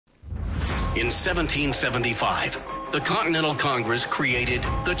In 1775, the Continental Congress created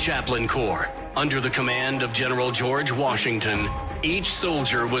the Chaplain Corps. Under the command of General George Washington, each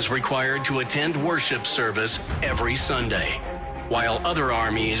soldier was required to attend worship service every Sunday. While other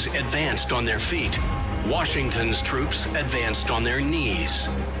armies advanced on their feet, Washington's troops advanced on their knees.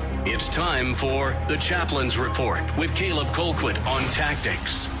 It's time for the Chaplain's Report with Caleb Colquitt on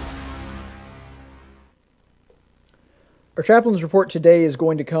tactics. Our Chaplain's Report today is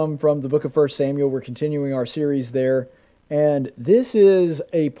going to come from the book of 1 Samuel. We're continuing our series there. And this is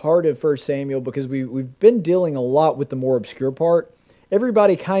a part of 1 Samuel because we've been dealing a lot with the more obscure part.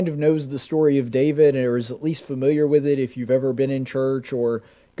 Everybody kind of knows the story of David or is at least familiar with it if you've ever been in church or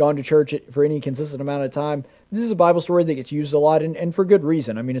gone to church for any consistent amount of time. This is a Bible story that gets used a lot and for good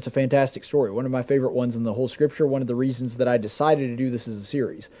reason. I mean, it's a fantastic story. One of my favorite ones in the whole scripture. One of the reasons that I decided to do this as a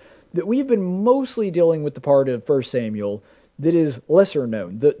series. That we've been mostly dealing with the part of 1 Samuel that is lesser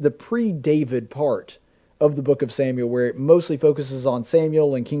known, the pre-David part of the book of Samuel, where it mostly focuses on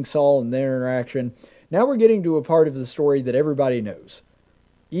Samuel and King Saul and their interaction. Now we're getting to a part of the story that everybody knows.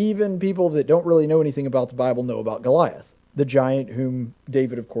 Even people that don't really know anything about the Bible know about Goliath, the giant whom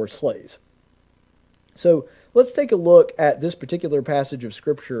David, of course, slays. So let's take a look at this particular passage of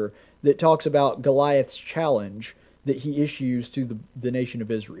Scripture that talks about Goliath's challenge that he issues to the nation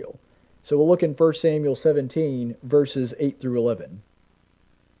of Israel. So we'll look in 1 Samuel 17, verses 8 through 11.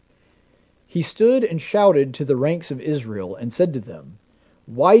 He stood and shouted to the ranks of Israel and said to them,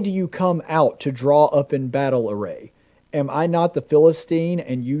 "Why do you come out to draw up in battle array? Am I not the Philistine,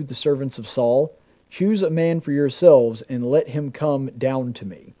 and you the servants of Saul? Choose a man for yourselves, and let him come down to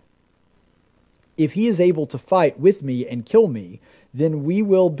me. If he is able to fight with me and kill me, then we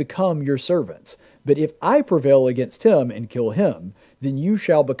will become your servants. But if I prevail against him and kill him, then you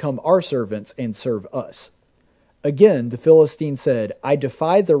shall become our servants and serve us." Again the Philistine said, "I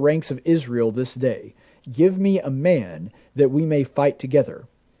defy the ranks of Israel this day. Give me a man, that we may fight together."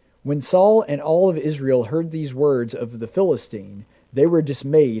 When Saul and all of Israel heard these words of the Philistine, they were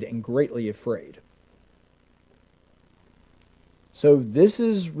dismayed and greatly afraid. So this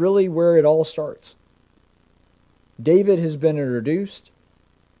is really where it all starts. David has been introduced,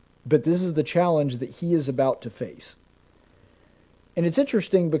 but this is the challenge that he is about to face. And it's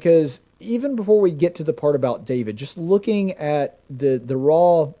interesting because even before we get to the part about David, just looking at the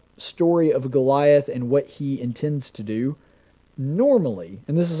raw story of Goliath and what he intends to do, normally,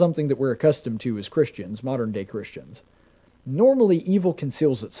 and this is something that we're accustomed to as Christians, modern-day Christians, normally evil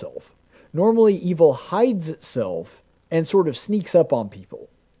conceals itself. Normally evil hides itself and sort of sneaks up on people.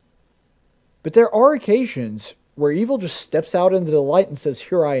 But there are occasions where evil just steps out into the light and says,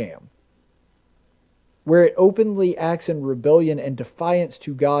 "Here I am." Where it openly acts in rebellion and defiance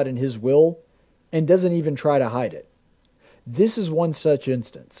to God and His will, and doesn't even try to hide it. This is one such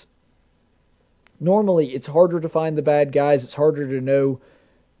instance. Normally, it's harder to find the bad guys. It's harder to know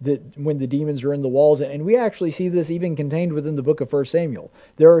that when the demons are in the walls. And we actually see this even contained within the book of 1 Samuel.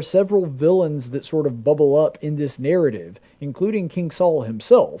 There are several villains that sort of bubble up in this narrative, including King Saul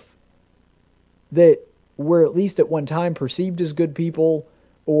himself, that were at least at one time perceived as good people,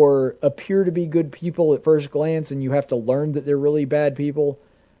 or appear to be good people at first glance, and you have to learn that they're really bad people.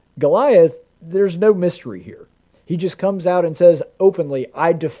 Goliath, there's no mystery here. He just comes out and says openly,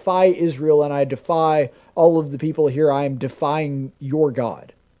 "I defy Israel and I defy all of the people here. I am defying your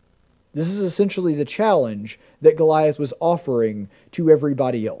God." This is essentially the challenge that Goliath was offering to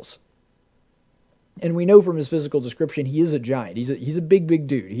everybody else. And we know from his physical description, he is a giant. He's a big, big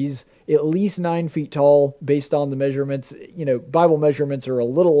dude. He's at least 9 feet tall based on the measurements. You know, Bible measurements are a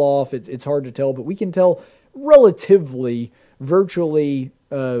little off. It's hard to tell, but we can tell relatively, virtually,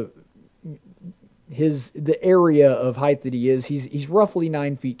 the area of height that he is. He's roughly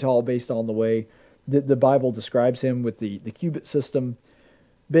 9 feet tall based on the way that the Bible describes him with the cubit system.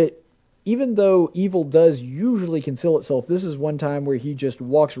 But even though evil does usually conceal itself, this is one time where he just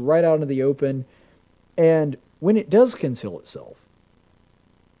walks right out into the open. And when it does conceal itself,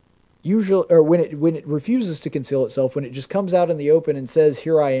 usually, or when it refuses to conceal itself, when it just comes out in the open and says,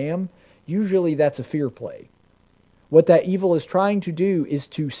 "Here I am," usually that's a fear play. What that evil is trying to do is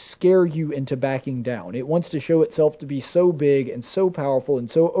to scare you into backing down. It wants to show itself to be so big and so powerful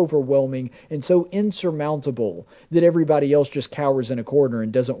and so overwhelming and so insurmountable that everybody else just cowers in a corner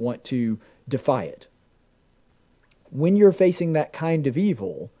and doesn't want to defy it. When you're facing that kind of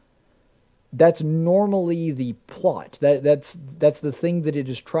evil, that's normally the plot. That's the thing that it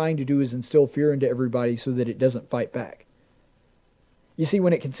is trying to do, is instill fear into everybody so that it doesn't fight back. You see,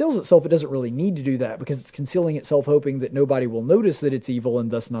 when it conceals itself, it doesn't really need to do that because it's concealing itself hoping that nobody will notice that it's evil and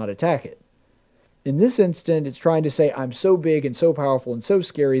thus not attack it. In this instant, it's trying to say, I'm so big and so powerful and so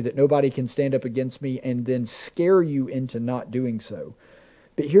scary that nobody can stand up against me, and then scare you into not doing so.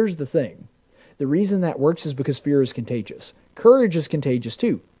 But here's the thing. The reason that works is because fear is contagious. Courage is contagious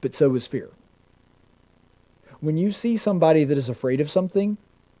too, but so is fear. When you see somebody that is afraid of something,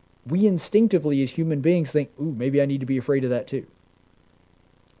 we instinctively as human beings think, ooh, maybe I need to be afraid of that too.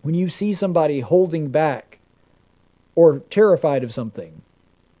 When you see somebody holding back or terrified of something,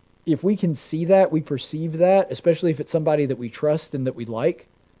 if we can see that, we perceive that, especially if it's somebody that we trust and that we like,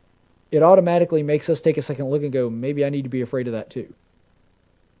 it automatically makes us take a second look and go, maybe I need to be afraid of that too.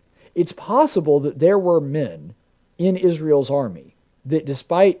 It's possible that there were men in Israel's army that,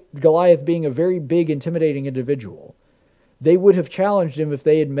 despite Goliath being a very big, intimidating individual, they would have challenged him if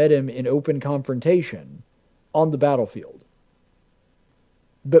they had met him in open confrontation on the battlefield.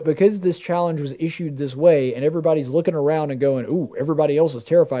 But because this challenge was issued this way, and everybody's looking around and going, ooh, everybody else is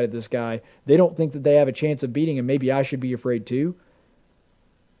terrified of this guy, they don't think that they have a chance of beating him, maybe I should be afraid too,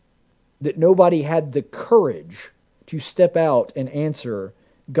 that nobody had the courage to step out and answer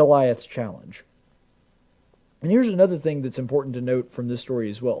Goliath's challenge. And here's another thing that's important to note from this story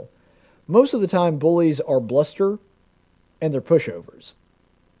as well. Most of the time, bullies are bluster and they're pushovers.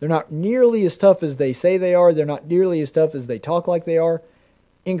 They're not nearly as tough as they say they are. They're not nearly as tough as they talk like they are.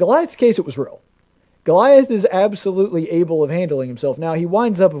 In Goliath's case, it was real. Goliath is absolutely able of handling himself. Now, he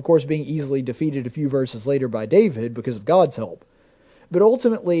winds up, of course, being easily defeated a few verses later by David because of God's help. But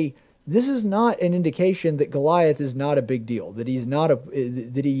ultimately, this is not an indication that Goliath is not a big deal, that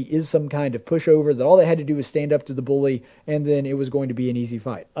he is some kind of pushover, that all they had to do was stand up to the bully and then it was going to be an easy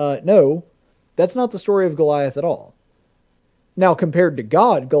fight. No, that's not the story of Goliath at all. Now, compared to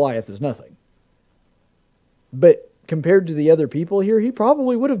God, Goliath is nothing. But compared to the other people here, he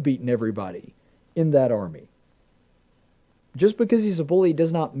probably would have beaten everybody in that army. Just because he's a bully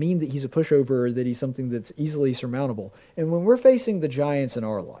does not mean that he's a pushover or that he's something that's easily surmountable. And when we're facing the giants in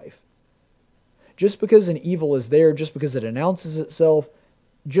our life, just because an evil is there, just because it announces itself,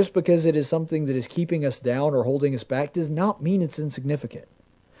 just because it is something that is keeping us down or holding us back, does not mean it's insignificant.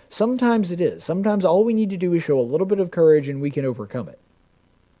 Sometimes it is. Sometimes all we need to do is show a little bit of courage and we can overcome it.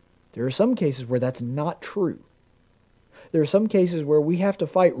 There are some cases where that's not true. There are some cases where we have to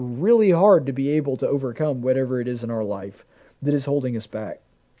fight really hard to be able to overcome whatever it is in our life that is holding us back.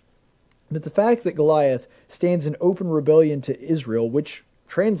 But the fact that Goliath stands in open rebellion to Israel, which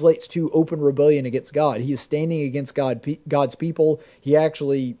translates to open rebellion against God. He is standing against God's people. He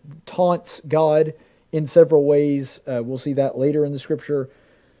actually taunts God in several ways. We'll see that later in the scripture.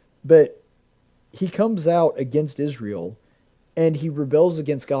 But he comes out against Israel and he rebels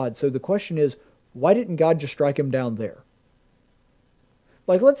against God. So the question is, why didn't God just strike him down there?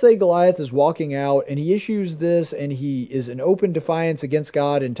 Like, let's say Goliath is walking out and he issues this and he is in open defiance against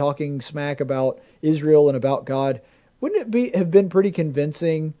God and talking smack about Israel and about God. Wouldn't it have been pretty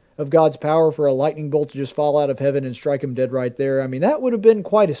convincing of God's power for a lightning bolt to just fall out of heaven and strike him dead right there? I mean, that would have been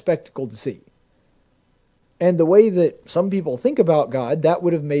quite a spectacle to see. And the way that some people think about God, that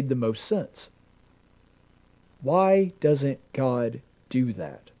would have made the most sense. Why doesn't God do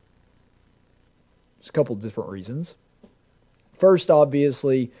that? There's a couple of different reasons. First,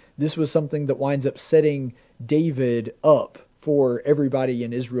 obviously, this was something that winds up setting David up for everybody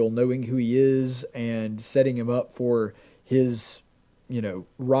in Israel knowing who he is and setting him up for his,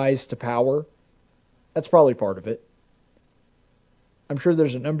 rise to power. That's probably part of it. I'm sure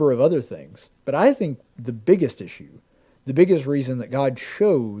there's a number of other things, but I think the biggest issue, the biggest reason that God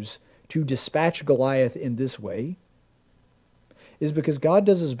chose to dispatch Goliath in this way is because God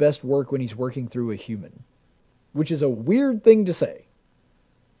does his best work when he's working through a human, which is a weird thing to say.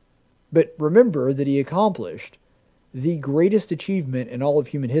 But remember that he accomplished the greatest achievement in all of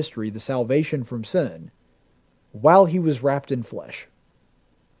human history, the salvation from sin, while he was wrapped in flesh.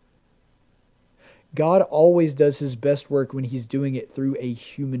 God always does his best work when he's doing it through a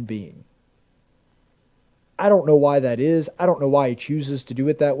human being. I don't know why that is. I don't know why he chooses to do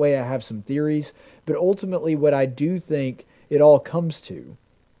it that way. I have some theories. But ultimately, what I do think it all comes to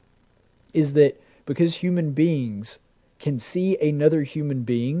is that because human beings can see another human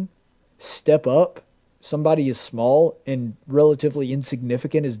being step up, somebody as small and relatively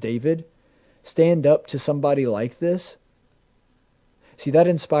insignificant as David, stand up to somebody like this. See, that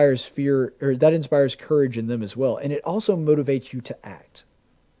inspires fear, or that inspires courage in them as well. And it also motivates you to act.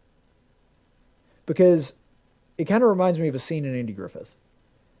 Because it kind of reminds me of a scene in Andy Griffith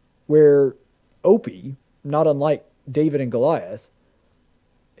where Opie, not unlike David and Goliath,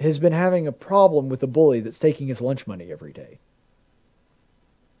 has been having a problem with a bully that's taking his lunch money every day.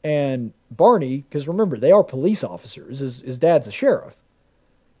 And Barney, because remember, they are police officers, his dad's a sheriff.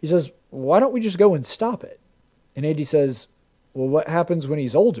 He says, why don't we just go and stop it? And Andy says, well, what happens when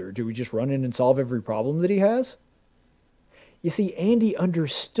he's older? Do we just run in and solve every problem that he has? You see, Andy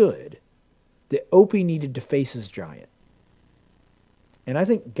understood that Opie needed to face his giant. And I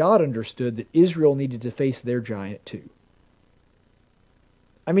think God understood that Israel needed to face their giant too.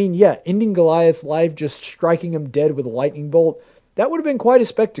 I mean, yeah, ending Goliath's life, just striking him dead with a lightning bolt, that would have been quite a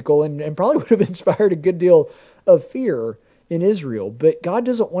spectacle and probably would have inspired a good deal of fear in Israel. But God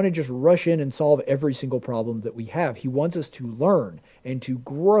doesn't want to just rush in and solve every single problem that we have. He wants us to learn and to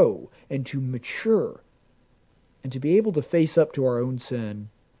grow and to mature and to be able to face up to our own sin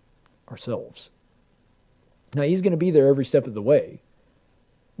ourselves. Now, he's going to be there every step of the way.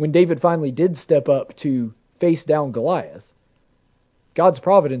 When David finally did step up to face down Goliath, God's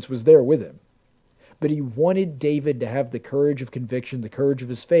providence was there with him. But he wanted David to have the courage of conviction, the courage of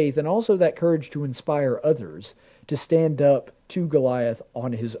his faith, and also that courage to inspire others to stand up to Goliath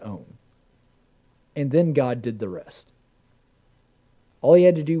on his own. And then God did the rest. All he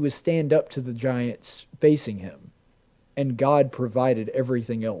had to do was stand up to the giants facing him, and God provided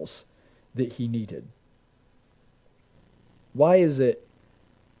everything else that he needed. Why is it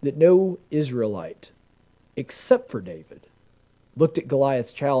that no Israelite, except for David, looked at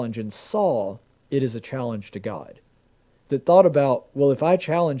Goliath's challenge and saw it as a challenge to God? That thought about, well, if I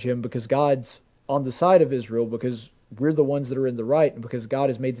challenge him because God's on the side of Israel, because we're the ones that are in the right, and because God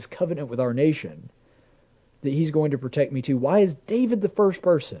has made this covenant with our nation, that he's going to protect me too. Why is David the first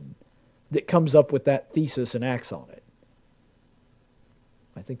person that comes up with that thesis and acts on it?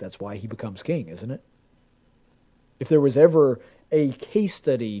 I think that's why he becomes king, isn't it? If there was ever a case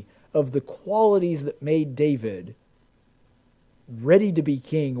study of the qualities that made David ready to be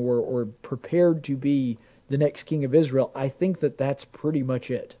king or prepared to be the next king of Israel, I think that that's pretty much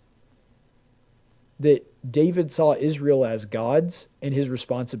it. That David saw Israel as God's and his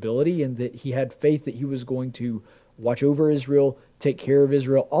responsibility, and that he had faith that he was going to watch over Israel, take care of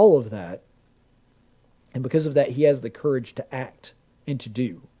Israel, all of that. And because of that, he has the courage to act and to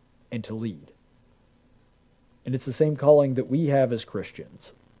do and to lead. And it's the same calling that we have as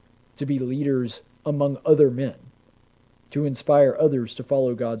Christians, to be leaders among other men, to inspire others to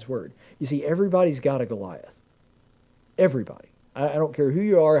follow God's word. You see, everybody's got a Goliath. Everybody. I don't care who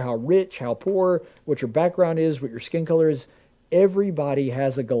you are, how rich, how poor, what your background is, what your skin color is. Everybody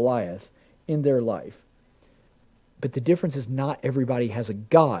has a Goliath in their life. But the difference is not everybody has a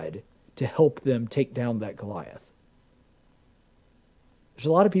God to help them take down that Goliath. There's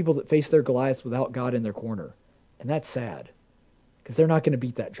a lot of people that face their Goliaths without God in their corner. And that's sad, because they're not going to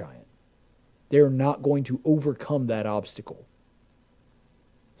beat that giant. They're not going to overcome that obstacle.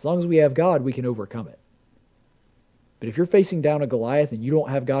 As long as we have God, we can overcome it. But if you're facing down a Goliath and you don't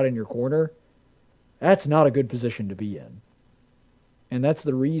have God in your corner, that's not a good position to be in. And that's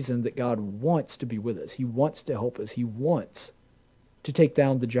the reason that God wants to be with us. He wants to help us. He wants to take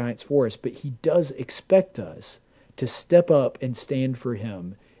down the giants for us. But he does expect us to step up and stand for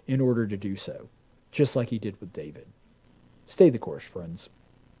him in order to do so, just like he did with David. Stay the course, friends.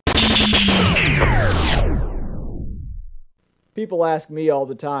 People ask me all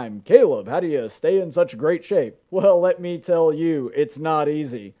the time, Caleb, how do you stay in such great shape? Well, let me tell you, it's not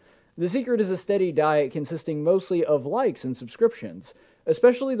easy. The secret is a steady diet consisting mostly of likes and subscriptions,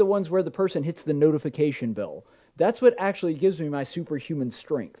 especially the ones where the person hits the notification bell. That's what actually gives me my superhuman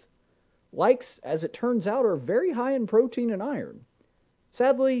strength. Likes, as it turns out, are very high in protein and iron.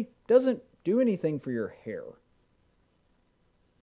 Sadly, doesn't do anything for your hair.